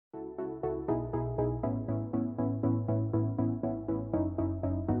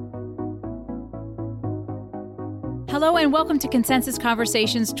Hello and welcome to Consensus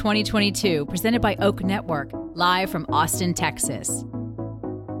Conversations 2022, presented by Oak Network, live from Austin, Texas.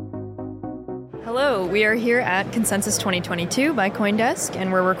 Hello, we are here at Consensus 2022 by CoinDesk,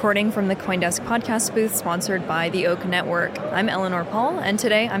 and we're recording from the CoinDesk podcast booth sponsored by the Oak Network. I'm Eleanor Paul, and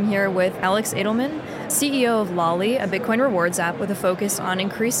today I'm here with Alex Edelman, CEO of Lolli, a Bitcoin rewards app with a focus on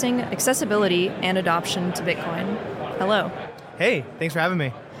increasing accessibility and adoption to Bitcoin. Hello. Hey, thanks for having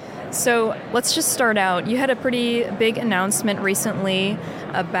me. So let's just start out. You had a pretty big announcement recently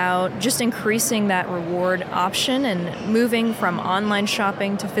about just increasing that reward option and moving from online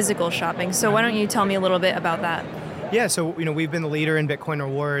shopping to physical shopping. So why don't you tell me a little bit about that? Yeah, so we've been the leader in Bitcoin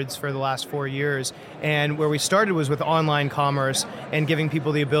rewards for the last 4 years, and where we started was with online commerce and giving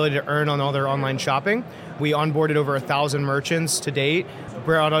people the ability to earn on all their online shopping. We onboarded over 1,000 merchants to date,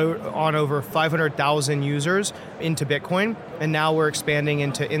 brought on over 500,000 users into Bitcoin, and now we're expanding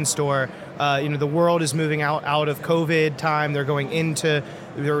into in-store. The world is moving out of COVID time. They're going into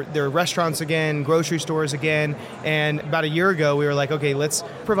their restaurants again, grocery stores again, and about a year ago we were like, okay, let's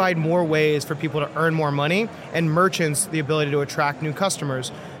provide more ways for people to earn more money and merchants the ability to attract new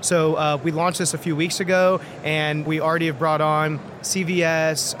customers. So we launched this a few weeks ago, and we already have brought on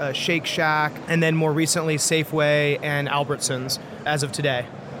CVS, Shake Shack, and then more recently Safeway and Albertsons as of today.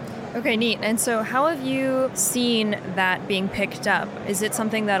 Okay, neat. And so how have you seen that being picked up? Is it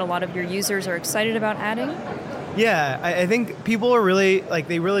something that a lot of your users are excited about adding? Yeah, I think people are really,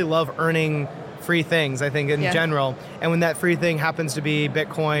 they really love earning free things, I think, in general. And when that free thing happens to be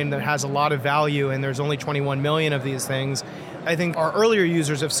Bitcoin that has a lot of value, and there's only 21 million of these things, I think our earlier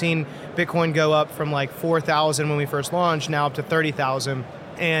users have seen Bitcoin go up from 4,000 when we first launched, now up to 30,000.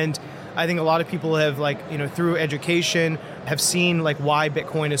 And I think a lot of people have, through education, have seen why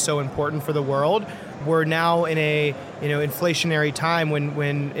Bitcoin is so important for the world. We're now in a inflationary time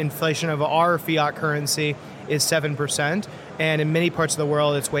when inflation of our fiat currency is 7%, and in many parts of the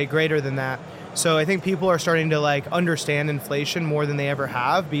world it's way greater than that. So I think people are starting to understand inflation more than they ever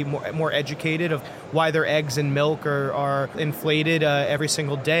have, be more educated of why their eggs and milk are inflated every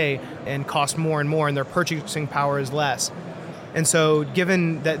single day and cost more and more, and their purchasing power is less. And so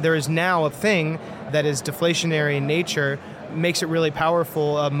given that there is now a thing that is deflationary in nature, makes it really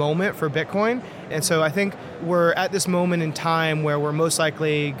powerful moment for Bitcoin. And so I think we're at this moment in time where we're most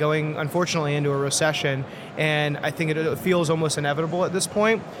likely going, unfortunately, into a recession. And I think it feels almost inevitable at this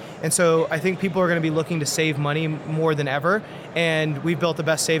point. And so I think people are going to be looking to save money more than ever. And we've built the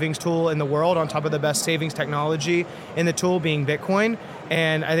best savings tool in the world on top of the best savings technology in the tool being Bitcoin.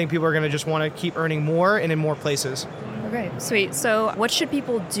 And I think people are going to just want to keep earning more and in more places. Okay, sweet. So what should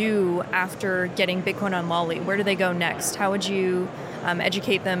people do after getting Bitcoin on Lolli? Where do they go next? How would you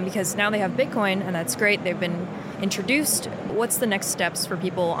educate them? Because now they have Bitcoin, and that's great. They've been introduced. What's the next steps for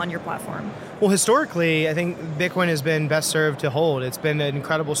people on your platform? Well, historically, I think Bitcoin has been best served to hold. It's been an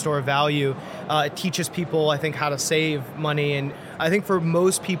incredible store of value. It teaches people, I think, how to save money. And I think for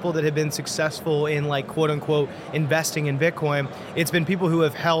most people that have been successful in quote unquote investing in Bitcoin, it's been people who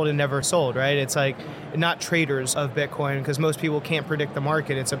have held and never sold, right? It's not traders of Bitcoin, because most people can't predict the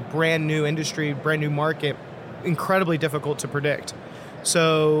market. It's a brand new industry, brand new market, incredibly difficult to predict.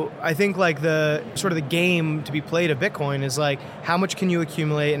 So I think the sort of the game to be played of Bitcoin is how much can you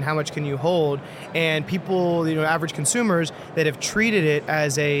accumulate and how much can you hold? And people, average consumers that have treated it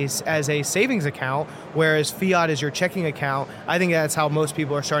as a savings account, whereas fiat is your checking account. I think that's how most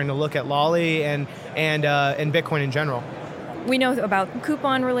people are starting to look at Lolli and Bitcoin in general. We know about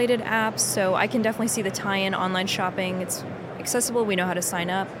coupon-related apps, so I can definitely see the tie-in online shopping. It's accessible. We know how to sign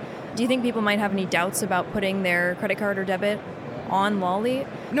up. Do you think people might have any doubts about putting their credit card or debit on Lolli?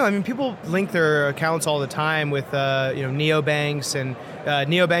 No, I mean, people link their accounts all the time with neobanks, and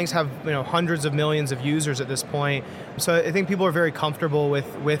neobanks have hundreds of millions of users at this point. So I think people are very comfortable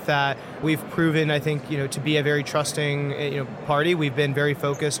with that. We've proven, I think, to be a very trusting party. We've been very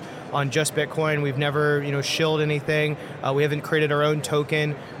focused on just Bitcoin. We've never shilled anything. We haven't created our own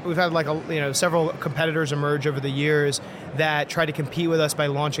token. We've had several competitors emerge over the years that try to compete with us by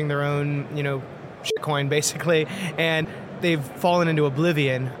launching their own shitcoin basically, and they've fallen into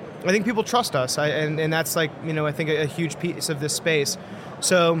oblivion. I think people trust us, and that's I think a huge piece of this space.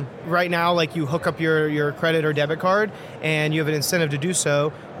 So right now, you hook up your credit or debit card, and you have an incentive to do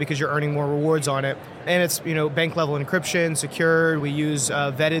so because you're earning more rewards on it. And it's bank level encryption, secured. We use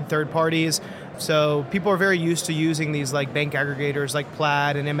vetted third parties. So people are very used to using these bank aggregators like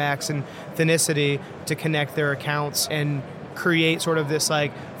Plaid and MX and Finicity to connect their accounts and create sort of this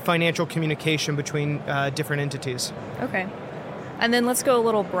financial communication between different entities. Okay. And then let's go a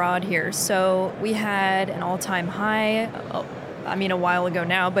little broad here. So we had an all-time high a while ago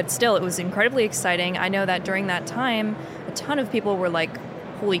now, but still it was incredibly exciting. I know that during that time, a ton of people were like,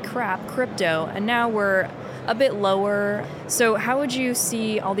 holy crap, crypto, and now we're a bit lower. So how would you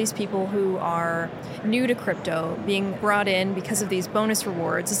see all these people who are new to crypto being brought in because of these bonus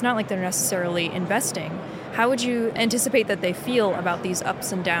rewards? It's not like they're necessarily investing. How would you anticipate that they feel about these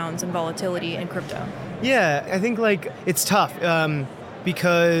ups and downs and volatility in crypto? Yeah, I think like it's tough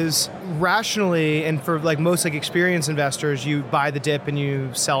because rationally, and for like most like experienced investors, you buy the dip and you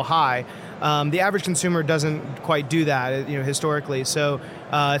sell high. The average consumer doesn't quite do that, historically. So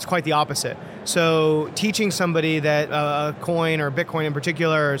it's quite the opposite. So teaching somebody that a coin or Bitcoin in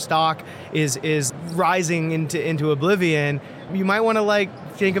particular or stock is rising into oblivion, you might want to like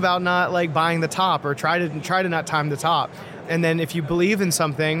think about not like buying the top or try to not time the top. And then if you believe in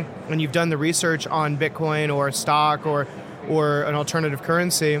something and you've done the research on Bitcoin or stock or an alternative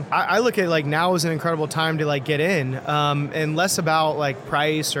currency, I look at like now is an incredible time to like get in, and less about like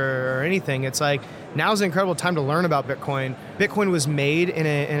price or anything. It's like now is an incredible time to learn about Bitcoin. Bitcoin was made in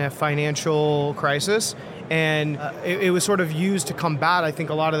a financial crisis, and it was sort of used to combat, I think,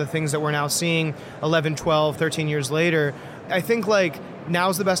 a lot of the things that we're now seeing 11, 12, 13 years later. I think like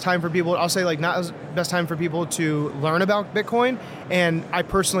now's the best time for people, I'll say like now's the best time for people to learn about Bitcoin. And I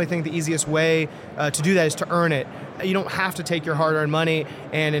personally think the easiest way to do that is to earn it. You don't have to take your hard-earned money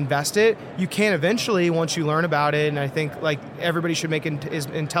and invest it. You can eventually once you learn about it. And I think like everybody should make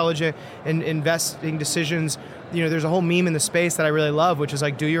intelligent and investing decisions. There's a whole meme in the space that I really love, which is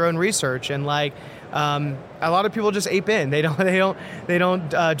like do your own research. And like a lot of people just ape in. They don't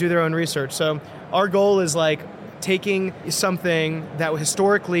do their own research. So our goal is like taking something that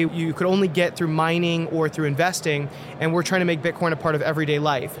historically you could only get through mining or through investing, and we're trying to make Bitcoin a part of everyday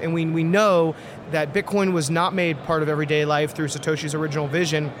life. And we know that Bitcoin was not made part of everyday life through Satoshi's original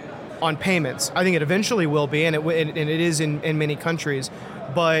vision on payments. I think it eventually will be, and it is in many countries.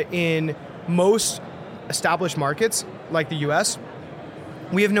 But in most established markets, like the US,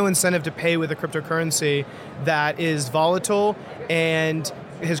 we have no incentive to pay with a cryptocurrency that is volatile and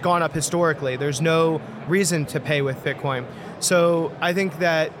has gone up historically. There's no reason to pay with Bitcoin. So I think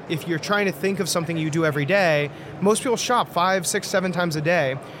that if you're trying to think of something you do every day, most people shop 5, 6, 7 times a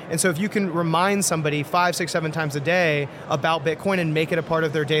day. And so if you can remind somebody 5, 6, 7 times a day about Bitcoin and make it a part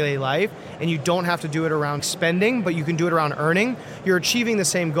of their daily life, and you don't have to do it around spending, but you can do it around earning, you're achieving the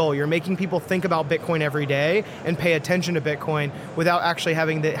same goal. You're making people think about Bitcoin every day and pay attention to Bitcoin without actually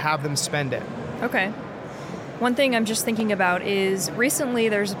having to have them spend it. Okay. One thing I'm just thinking about is recently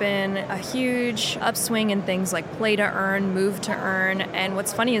there's been a huge upswing in things like play to earn, move to earn, and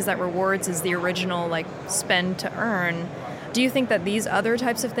what's funny is that rewards is the original like spend to earn. Do you think that these other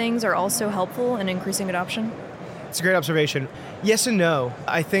types of things are also helpful in increasing adoption? It's a great observation. Yes and no.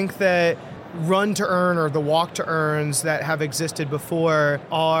 I think that run to earn or the walk to earns that have existed before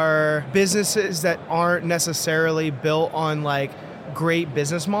are businesses that aren't necessarily built on like great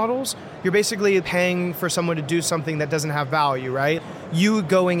business models. You're basically paying for someone to do something that doesn't have value, right? You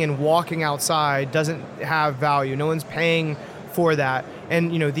going and walking outside doesn't have value. No one's paying for that.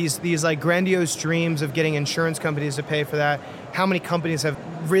 And these like grandiose dreams of getting insurance companies to pay for that, how many companies have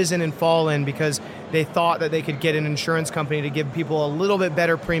risen and fallen because they thought that they could get an insurance company to give people a little bit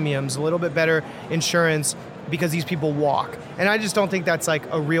better premiums, a little bit better insurance because these people walk. And I just don't think that's like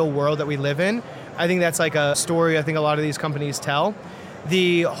a real world that we live in. I think that's like a story I think a lot of these companies tell.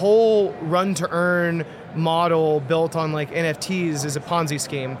 The whole run to earn model built on like NFTs is a Ponzi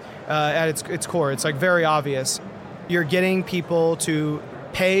scheme at its core. It's like very obvious. You're getting people to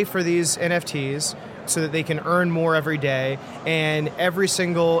pay for these NFTs so that they can earn more every day, and every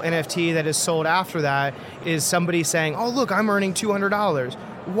single NFT that is sold after that is somebody saying, oh look, I'm earning $200.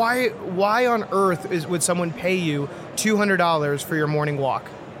 Why on earth would someone pay you $200 for your morning walk?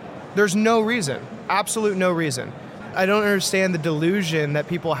 There's no reason, absolute no reason. I don't understand the delusion that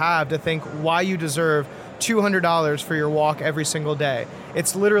people have to think why you deserve $200 for your walk every single day.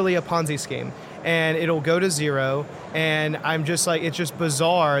 It's literally a Ponzi scheme, and it'll go to zero. And I'm just like, it's just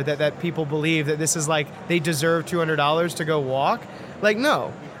bizarre that people believe that this is like they deserve $200 to go walk. Like,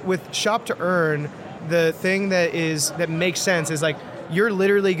 no. With Shop to Earn, the thing that makes sense is like you're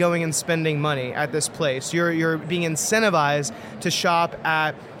literally going and spending money at this place. You're being incentivized to shop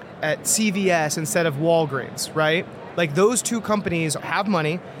at CVS instead of Walgreens, right? Like those two companies have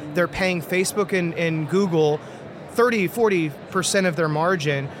money. They're paying Facebook and Google 30-40% of their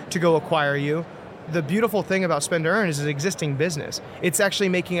margin to go acquire you. The beautiful thing about Spend to Earn is an existing business. It's actually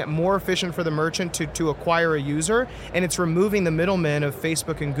making it more efficient for the merchant to acquire a user, and it's removing the middlemen of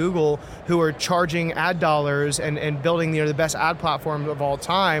Facebook and Google who are charging ad dollars and building the best ad platform of all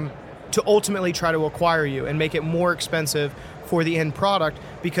time to ultimately try to acquire you and make it more expensive for the end product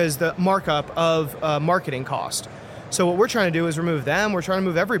because the markup of marketing cost. So what we're trying to do is remove them. We're trying to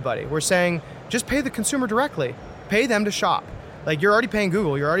move everybody. We're saying, just pay the consumer directly. Pay them to shop. Like, you're already paying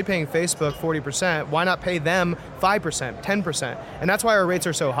Google, you're already paying Facebook 40%. Why not pay them 5%, 10%? And that's why our rates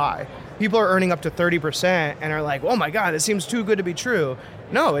are so high. People are earning up to 30% and are like, oh my God, it seems too good to be true.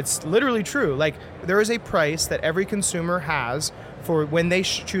 No, it's literally true. Like, there is a price that every consumer has for when they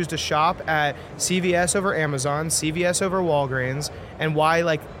choose to shop at CVS over Amazon, CVS over Walgreens, and why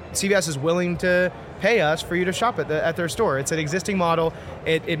like CVS is willing to pay us for you to shop at their store. It's an existing model.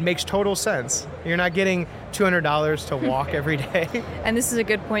 It makes total sense. You're not getting $200 to walk every day. And this is a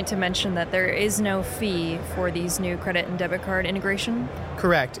good point to mention that there is no fee for these new credit and debit card integration.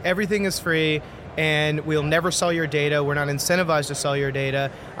 Correct. Everything is free, and we'll never sell your data. We're not incentivized to sell your data.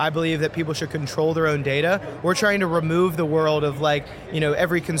 I believe that people should control their own data. We're trying to remove the world of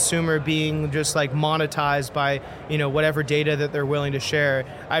every consumer being just like monetized by, whatever data that they're willing to share.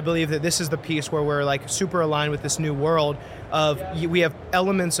 I believe that this is the piece where we're like super aligned with this new world of, we have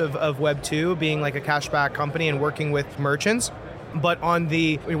elements of Web 2 being like a cashback company and working with merchants. But on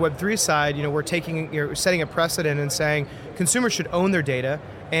the Web3 side, we're setting a precedent and saying consumers should own their data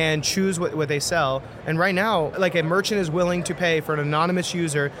and choose what they sell. And right now, like, a merchant is willing to pay for an anonymous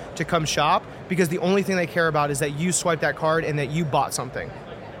user to come shop because the only thing they care about is that you swipe that card and that you bought something.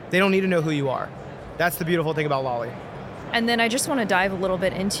 They don't need to know who you are. That's the beautiful thing about Lolli. And then I just want to dive a little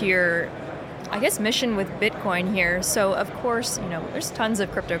bit into your, mission with Bitcoin here. So of course, there's tons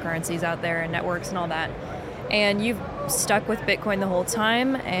of cryptocurrencies out there and networks and all that. And you've stuck with Bitcoin the whole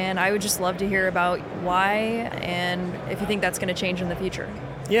time, and I would just love to hear about why and if you think that's going to change in the future.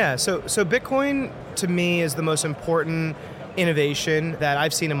 Yeah, so Bitcoin to me is the most important innovation that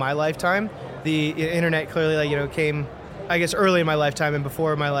I've seen in my lifetime. The internet clearly came, I guess, early in my lifetime and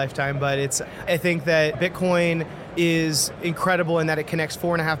before my lifetime, but I think that Bitcoin is incredible in that it connects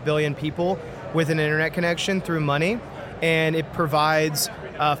 4.5 billion people with an internet connection through money, and it provides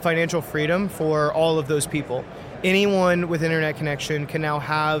financial freedom for all of those people. Anyone with internet connection can now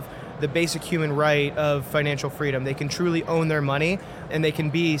have the basic human right of financial freedom. They can truly own their money and they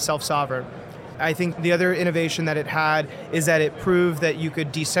can be self-sovereign. I think the other innovation that it had is that it proved that you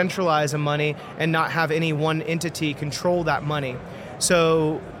could decentralize a money and not have any one entity control that money.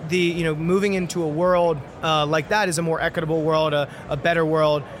 So moving into a world like that is a more equitable world, a better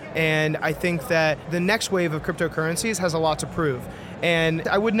world. And I think that the next wave of cryptocurrencies has a lot to prove. And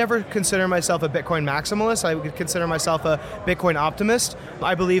I would never consider myself a Bitcoin maximalist. I would consider myself a Bitcoin optimist.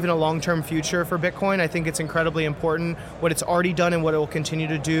 I believe in a long-term future for Bitcoin. I think it's incredibly important what it's already done and what it will continue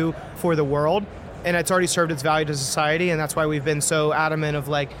to do for the world. And it's already served its value to society, and that's why we've been so adamant of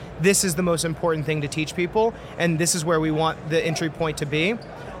this is the most important thing to teach people, and this is where we want the entry point to be.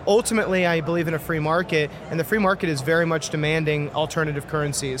 Ultimately, I believe in a free market, and the free market is very much demanding alternative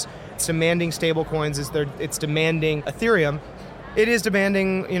currencies. It's demanding stable coins, it's demanding Ethereum. It is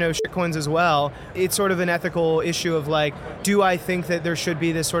demanding, shitcoins as well. It's sort of an ethical issue of do I think that there should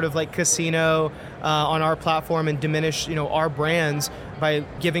be this sort of casino on our platform and diminish, our brands by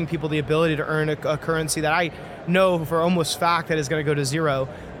giving people the ability to earn a currency that I know for almost fact that is going to go to zero.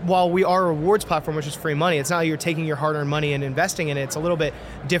 While we are a rewards platform, which is free money, it's not like you're taking your hard-earned money and investing in it. It's a little bit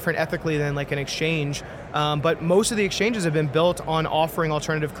different ethically than an exchange. But most of the exchanges have been built on offering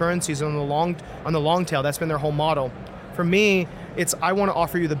alternative currencies on the long tail. That's been their whole model. For me, I want to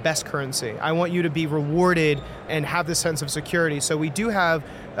offer you the best currency. I want you to be rewarded and have this sense of security. So we do have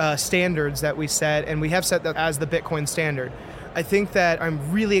standards that we set, and we have set that as the Bitcoin standard. I think that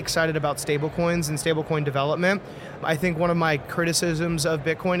I'm really excited about stablecoins and stablecoin development. I think one of my criticisms of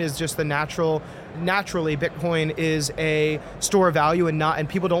Bitcoin is just naturally Bitcoin is a store of value and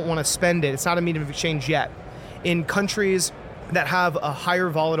people don't want to spend it. It's not a medium of exchange yet. In countries that have a higher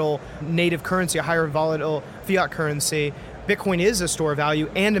volatile native currency, a higher volatile fiat currency, Bitcoin is a store of value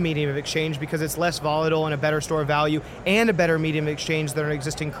and a medium of exchange because it's less volatile and a better store of value and a better medium of exchange than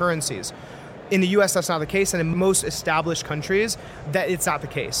existing currencies. In the US, that's not the case, and in most established countries, that it's not the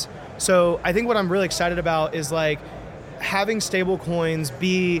case. So I think what I'm really excited about is having stable coins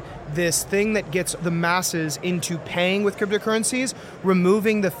be this thing that gets the masses into paying with cryptocurrencies,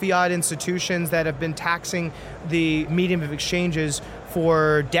 removing the fiat institutions that have been taxing the medium of exchanges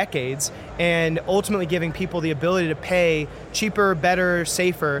for decades, and ultimately giving people the ability to pay cheaper, better,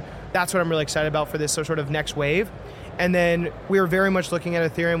 safer. That's what I'm really excited about for this sort of next wave. And then we're very much looking at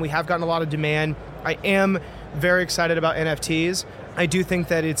Ethereum. We have gotten a lot of demand. I am very excited about NFTs. I do think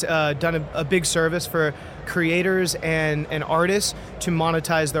that it's done a big service for creators and artists to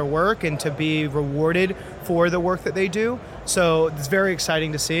monetize their work and to be rewarded for the work that they do. So it's very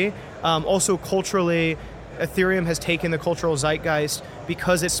exciting to see. Also culturally, Ethereum has taken the cultural zeitgeist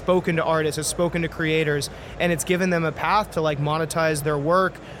because it's spoken to artists, it's spoken to creators, and it's given them a path to like monetize their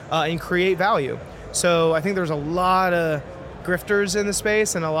work and create value. So I think there's a lot of grifters in the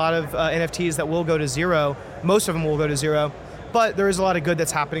space and a lot of NFTs that will go to zero. Most of them will go to zero, but there is a lot of good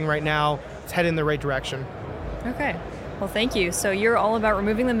that's happening right now. It's headed in the right direction. Okay. Well, thank you. So you're all about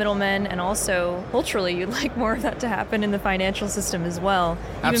removing the middlemen, and also culturally you'd like more of that to happen in the financial system as well,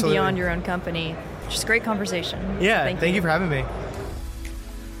 even Absolutely. beyond your own company. Just great conversation. Yeah, thank you for having me.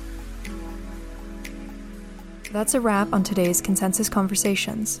 That's a wrap on today's Consensus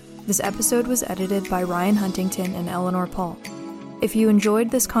Conversations. This episode was edited by Ryan Huntington and Eleanor Paul. If you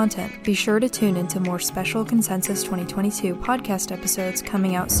enjoyed this content, be sure to tune into more special Consensus 2022 podcast episodes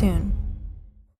coming out soon.